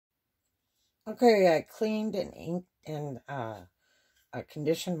Okay, I cleaned and inked and I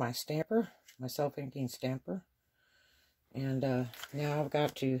conditioned my stamper, my self-inking stamper. And now I've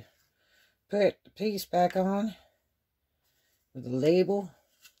got to put the piece back on with the label.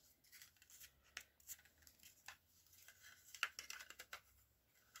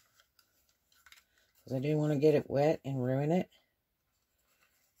 Because I didn't want to get it wet and ruin it.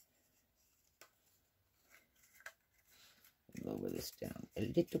 Lower this down a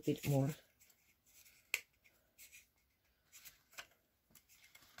little bit more.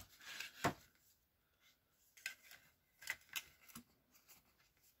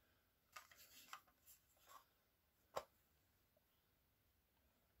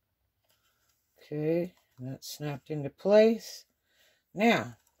 Okay, that's snapped into place.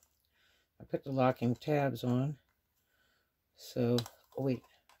 Now, I put the locking tabs on. So, oh wait,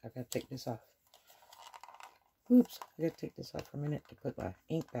 I gotta take this off. Oops, I gotta take this off for a minute to put my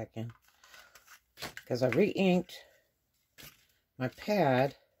ink back in. Because I re-inked my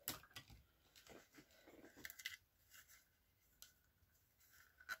pad.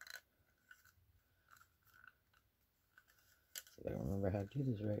 See if I can remember how to do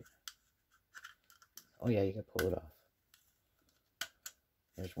this right. Oh yeah, you can pull it off.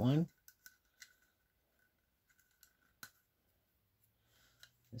 There's one.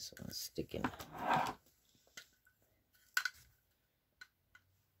 This one's sticking.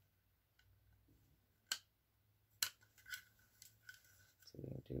 See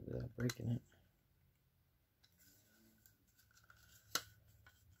what I can do without breaking it.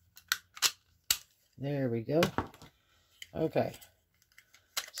 There we go. Okay.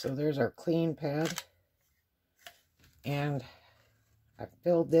 So there's our clean pad. And I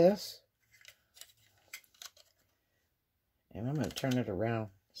filled this. And I'm going to turn it around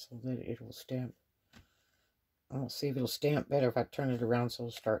so that it will stamp. I don't see if it'll stamp better if I turn it around so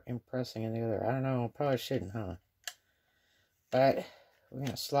it'll start impressing in the other. I don't know. Probably shouldn't, huh? But we're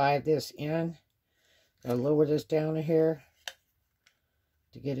going to slide this in. I'll lower this down to here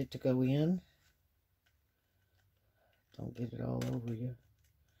to get it to go in. Don't get it all over you.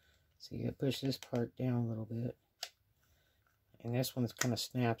 So you got to push this part down a little bit. And this one kind of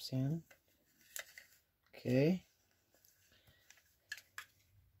snaps in. Okay.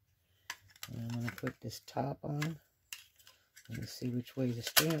 And I'm going to put this top on. And see which way the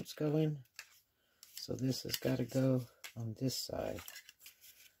stamp's going. So this has got to go on this side.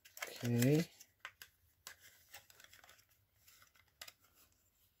 Okay.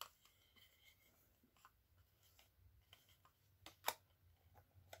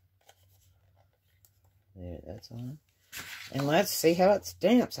 There, that's on. And let's see how it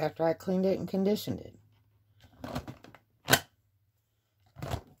stamps after I cleaned it and conditioned it.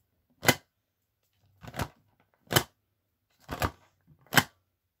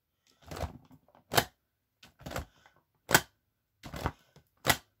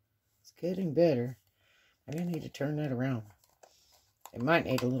 It's getting better. I do need to turn that around. It might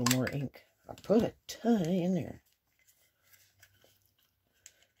need a little more ink. I put a ton in there.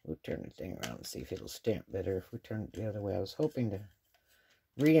 We'll turn the thing around and see if it'll stamp better if we turn it the other way. I was hoping to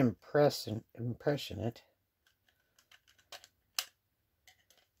impression it.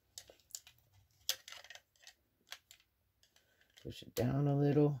 Push it down a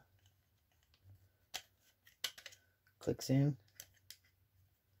little. Clicks in.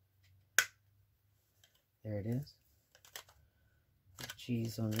 There it is.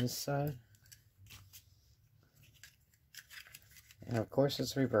 G's on this side. And of course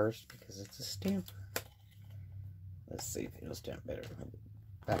it's reversed because it's a stamper. Let's see if it'll stamp better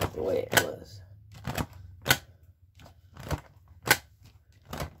back the way it was.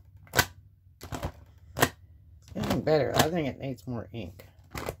 It's getting better. I think it needs more ink.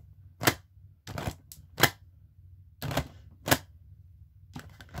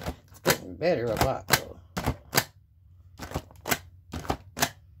 It's getting better a lot though.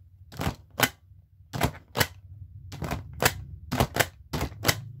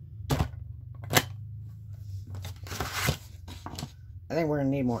 I think we're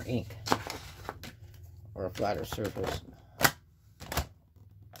going to need more ink or a flatter surface.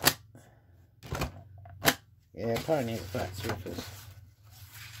 Yeah, probably need a flat surface.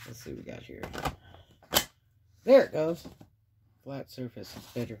 Let's see what we got here. There it goes. Flat surface is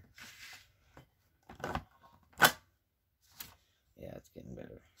better. Yeah, it's getting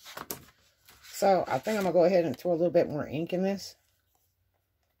better. So, I think I'm going to go ahead and throw a little bit more ink in this.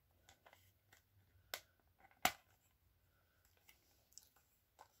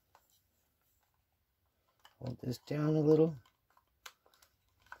 Hold this down a little.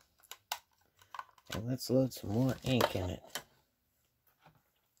 And let's load some more ink in it.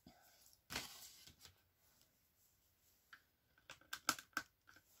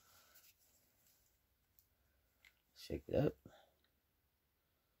 Shake it up.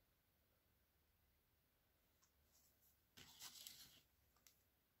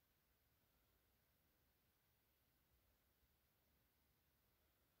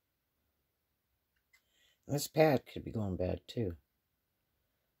 This pad could be going bad too.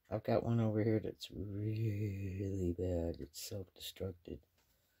 I've got one over here that's really bad. It's self-destructed.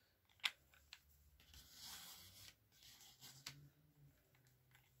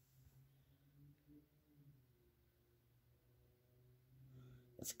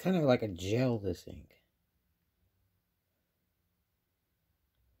 It's kind of like a gel, this ink.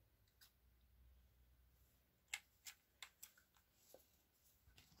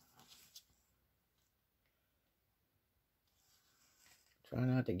 Try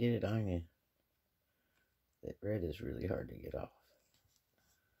not to get it on you. That red is really hard to get off.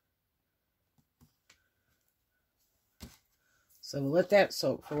 So we'll let that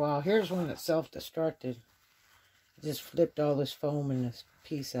soak for a while. Here's one that's self-destructed. I just flipped all this foam and this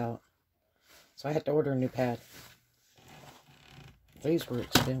piece out. So I had to order a new pad. These were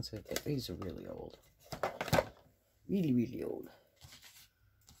expensive. These are really old. Really, really old.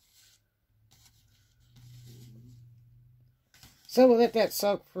 So we'll let that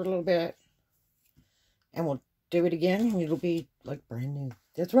soak for a little bit. And we'll do it again and it'll be like brand new.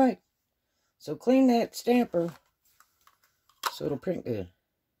 That's right. So clean that stamper so it'll print good.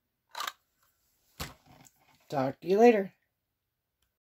 Talk to you later.